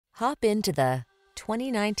Hop into the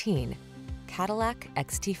 2019 Cadillac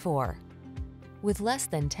XT4. With less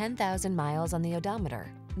than 10,000 miles on the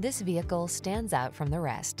odometer, this vehicle stands out from the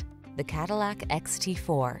rest. The Cadillac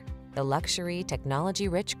XT4, the luxury,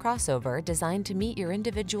 technology-rich crossover designed to meet your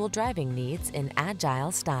individual driving needs in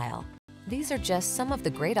agile style. These are just some of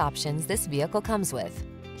the great options this vehicle comes with: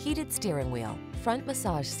 heated steering wheel, front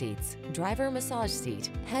massage seats, driver massage seat,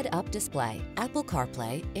 head-up display, Apple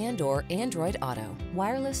CarPlay and/or Android Auto,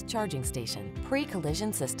 wireless charging station,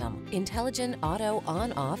 pre-collision system, intelligent auto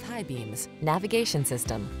on-off high beams, navigation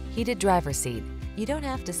system, heated driver seat. You don't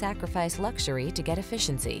have to sacrifice luxury to get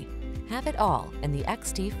efficiency. Have it all in the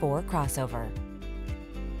XT4 crossover.